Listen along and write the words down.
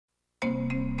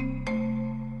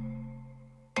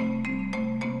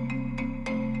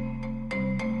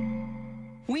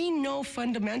We know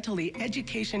fundamentally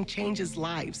education changes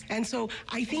lives. And so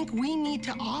I think we need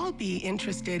to all be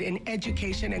interested in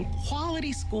education and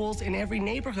quality schools in every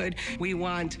neighborhood. We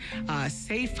want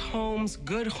safe homes,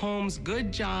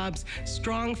 good jobs,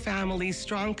 strong families,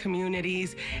 strong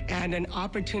communities, and an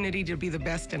opportunity to be the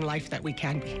best in life that we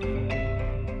can be.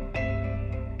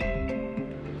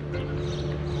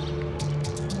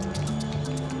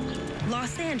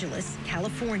 Los Angeles,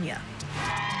 California.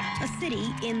 A city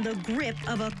in the grip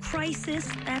of a crisis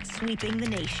that's sweeping the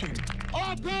nation.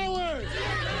 All powers!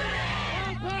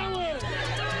 All powers!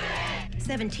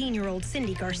 17-year-old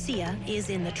Cindy Garcia is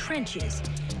in the trenches.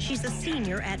 She's a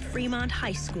senior at Fremont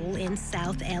High School in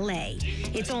South LA.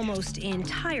 It's almost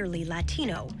entirely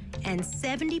Latino, and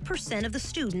 70% of the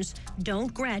students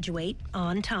don't graduate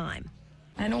on time.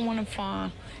 I don't want to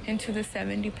fall into the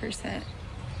 70%.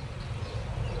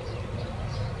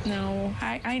 No,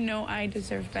 I know I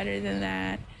deserve better than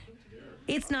that.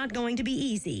 It's not going to be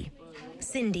easy.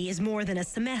 Cindy is more than a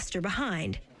semester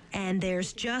behind, and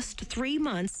there's just 3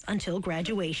 months until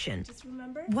graduation.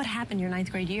 What happened your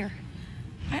 9th grade year?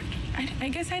 I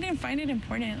guess I didn't find it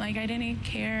important. Like, I didn't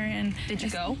care. And did you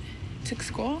go to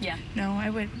school? Yeah. No, I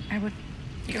would.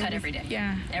 You cut every day.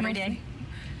 Yeah. Every day.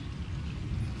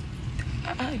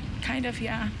 Kind of,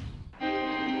 yeah.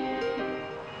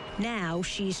 Now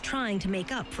she's trying to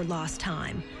make up for lost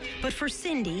time. But for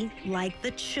Cindy, like the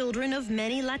children of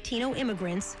many Latino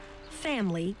immigrants,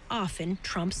 family often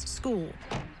trumps school.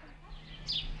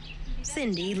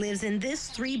 Cindy lives in this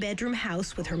 3-bedroom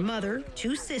house with her mother,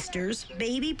 2 sisters,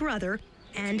 baby brother,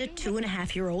 and a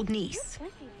 2.5-year-old niece.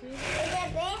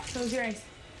 Close your eyes.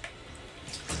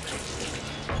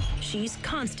 She's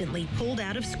constantly pulled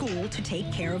out of school to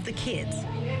take care of the kids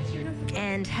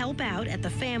and help out at the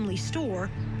family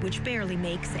store, which barely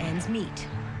makes ends meet.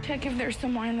 Check if there's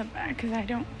some more in the back, because I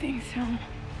don't think so.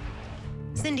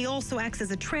 Cindy also acts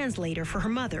as a translator for her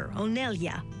mother,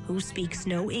 Onelia, who speaks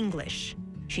no English.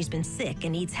 She's been sick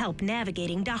and needs help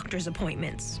navigating doctor's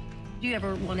appointments. Do you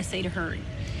ever want to say to her,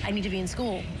 I need to be in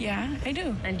school? Yeah, I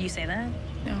do. And do you say that?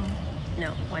 No.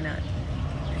 No, why not?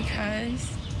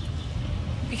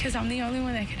 Because I'm the only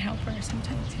one that can help her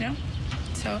sometimes, you know?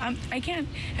 So I can't,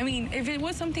 I mean, if it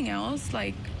was something else,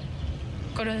 like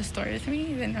go to the store with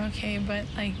me, then okay, but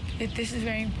like, this is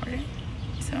very important.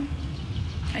 So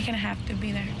I kind of have to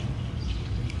be there.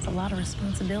 It's a lot of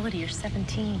responsibility. You're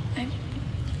 17.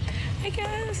 I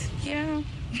guess, yeah.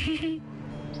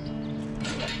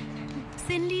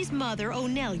 Cindy's mother,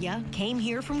 Onelia, came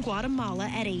here from Guatemala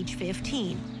at age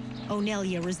 15.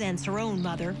 Onelia resents her own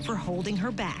mother for holding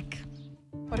her back.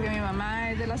 Porque mi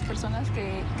mamá es de las personas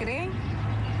que creen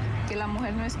que la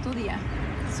mujer no estudia,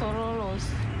 solo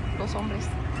los hombres.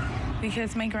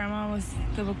 Because my grandma was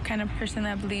the kind of person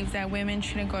that believes that women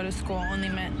shouldn't go to school, only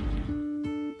men.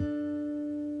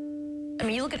 I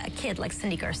mean, you look at a kid like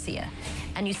Cindy Garcia,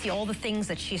 and you see all the things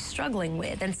that she's struggling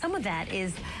with, and some of that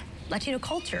is Latino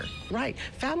culture. Right.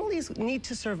 Families need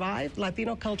to survive.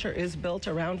 Latino culture is built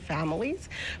around families,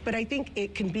 but I think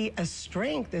it can be a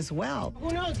strength as well.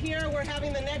 Who knows, here we're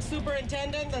having the next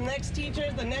superintendent, the next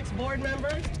teachers, the next board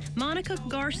members. Monica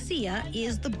Garcia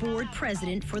is the board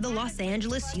president for the Los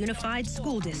Angeles Unified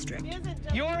School District.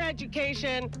 Your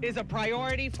education is a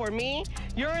priority for me.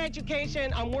 Your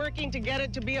education, I'm working to get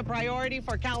it to be a priority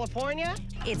for California.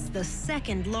 It's the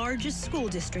 2nd largest school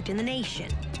district in the nation,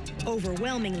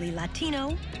 overwhelmingly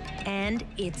Latino, and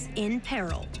it's in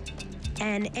peril.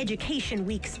 An Education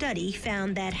Week study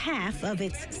found that half of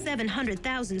its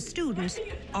 700,000 students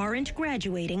aren't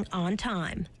graduating on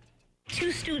time.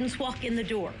 2 students walk in the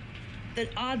door. The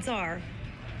odds are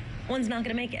one's not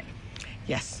going to make it.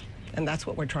 Yes, and that's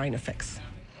what we're trying to fix.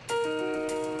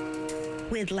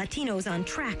 With Latinos on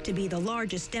track to be the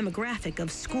largest demographic of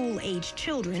school-aged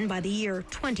children by the year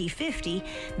 2050,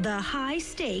 the high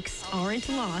stakes aren't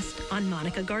lost on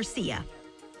Monica Garcia.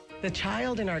 The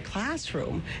child in our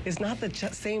classroom is not the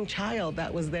same child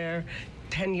that was there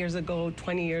 10 years ago,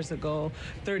 20 years ago,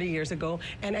 30 years ago.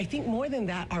 And I think more than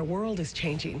that, our world is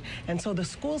changing. And so the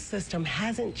school system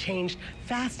hasn't changed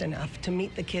fast enough to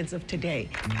meet the kids of today.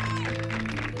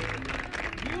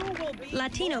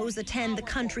 Latinos attend the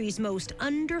country's most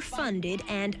underfunded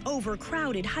and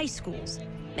overcrowded high schools.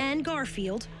 And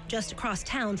Garfield, just across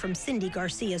town from Cindy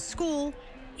Garcia's school,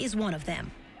 is one of them.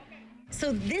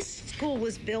 So this school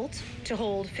was built to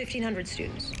hold 1,500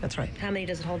 students. That's right. How many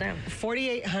does it hold now?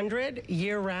 4,800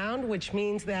 year-round, which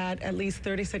means that at least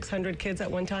 3,600 kids at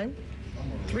one time.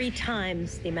 3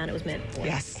 times the amount it was meant for.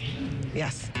 Yes,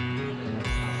 yes.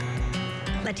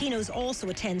 Latinos also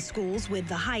attend schools with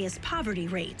the highest poverty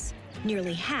rates.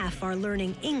 Nearly half are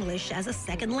learning English as a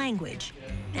second language.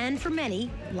 And for many,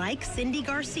 like Cindy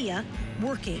Garcia,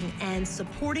 working and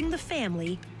supporting the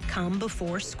family come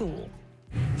before school.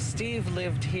 Steve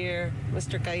lived here.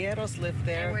 Mr. Calleros lived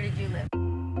there. And where did you live?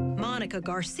 Monica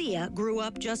Garcia grew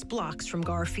up just blocks from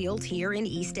Garfield here in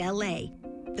East LA.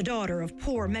 The daughter of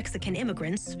poor Mexican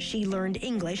immigrants, she learned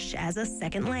English as a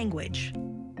second language.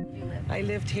 I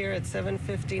lived here at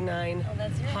 759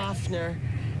 Hoffner.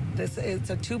 It's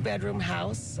a two-bedroom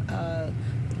house,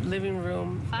 living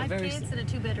room. 5 kids in a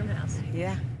 2-bedroom house.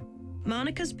 Yeah.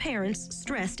 Monica's parents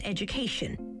stressed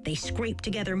education. They scraped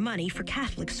together money for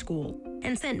Catholic school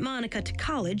and sent Monica to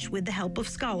college with the help of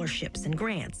scholarships and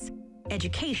grants.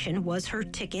 Education was her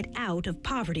ticket out of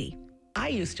poverty. I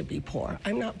used to be poor.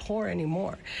 I'm not poor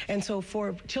anymore. And so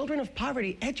for children of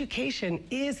poverty, education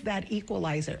is that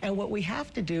equalizer. And what we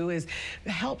have to do is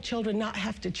help children not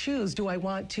have to choose, do I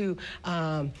want to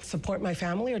support my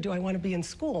family or do I want to be in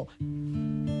school?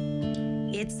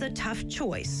 It's a tough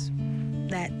choice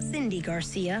that Cindy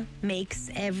Garcia makes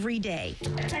every day.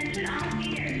 Attention all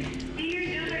seniors. Senior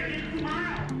dinner is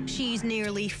tomorrow. She's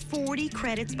nearly 40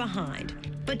 credits behind,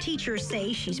 but teachers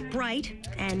say she's bright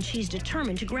and she's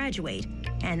determined to graduate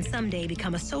and someday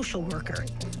become a social worker.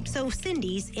 So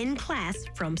Cindy's in class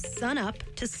from sun up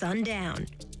to sundown.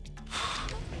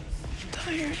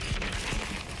 Tired.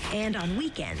 And on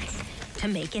weekends to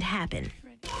make it happen.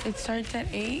 It starts at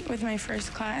 8 with my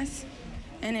first class,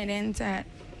 and it ends at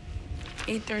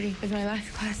 8:30 with my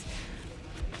last class.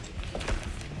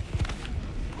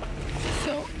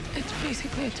 So it's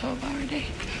basically a 12-hour day.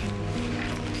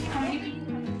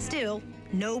 Still,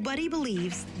 nobody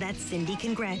believes that Cindy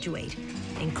can graduate,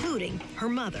 including her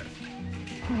mother.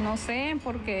 No sé,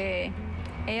 porque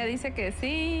ella dice que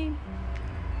sí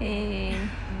y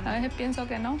a veces pienso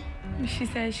que no. She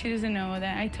says she doesn't know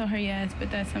that I tell her yes, but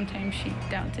that sometimes she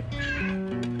doubts it.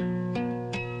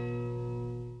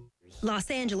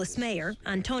 Los Angeles Mayor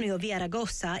Antonio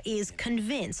Villaraigosa is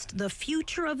convinced the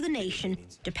future of the nation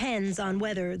depends on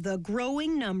whether the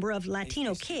growing number of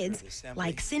Latino kids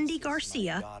like Cindy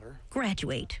Garcia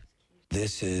graduate.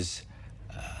 This is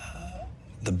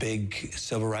the big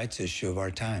civil rights issue of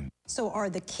our time. So are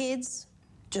the kids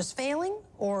just failing,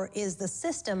 or is the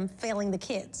system failing the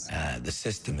kids? The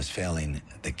system is failing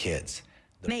the kids.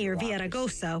 Mayor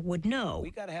Villaraigosa would know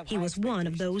he was one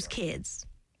of those kids.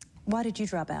 Why did you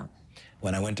drop out?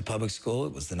 When I went to public school,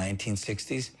 it was the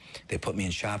 1960s. They put me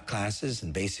in shop classes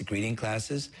and basic reading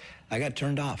classes. I got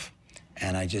turned off,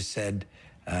 and I just said,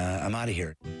 I'm out of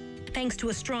here. Thanks to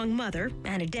a strong mother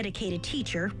and a dedicated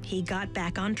teacher, he got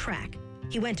back on track.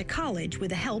 He went to college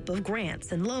with the help of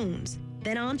grants and loans,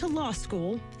 then on to law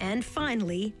school, and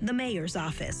finally, the mayor's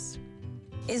office.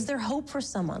 Is there hope for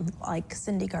someone like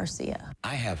Cindy Garcia?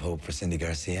 I have hope for Cindy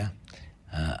Garcia.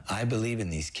 I believe in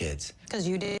these kids. Because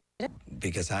you did?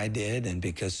 Because I did, and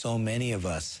because so many of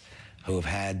us who have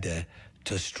had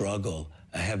to struggle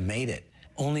have made it.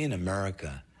 Only in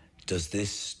America does this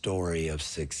story of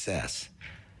success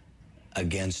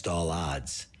against all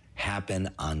odds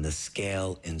happen on the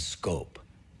scale and scope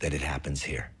that it happens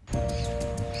here.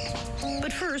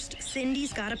 But first,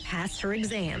 Cindy's got to pass her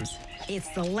exams. It's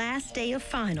the last day of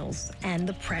finals, and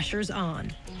the pressure's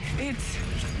on. It's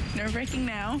nerve-wracking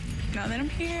now that I'm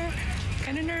here,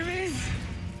 kind of nervous.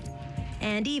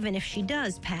 And even if she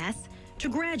does pass, to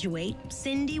graduate,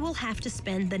 Cindy will have to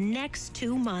spend the next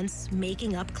 2 months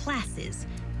making up classes.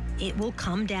 It will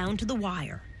come down to the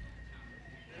wire.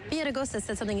 Villaraigosa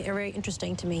said something very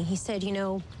interesting to me. He said, you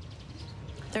know,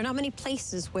 there are not many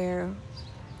places where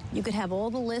you could have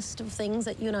all the list of things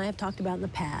that you and I have talked about in the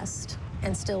past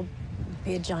and still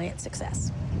be a giant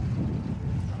success.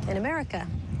 In America,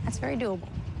 that's very doable.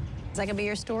 Is that gonna be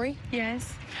your story?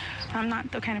 Yes. I'm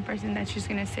not the kind of person that's just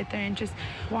gonna sit there and just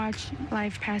watch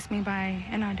life pass me by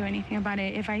and not do anything about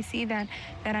it. If I see that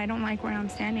I don't like where I'm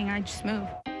standing, I just move.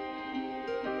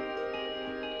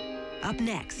 Up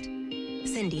next,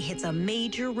 Cindy hits a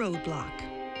major roadblock.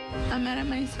 I'm mad at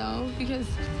myself because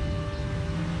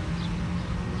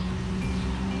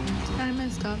I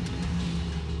messed up.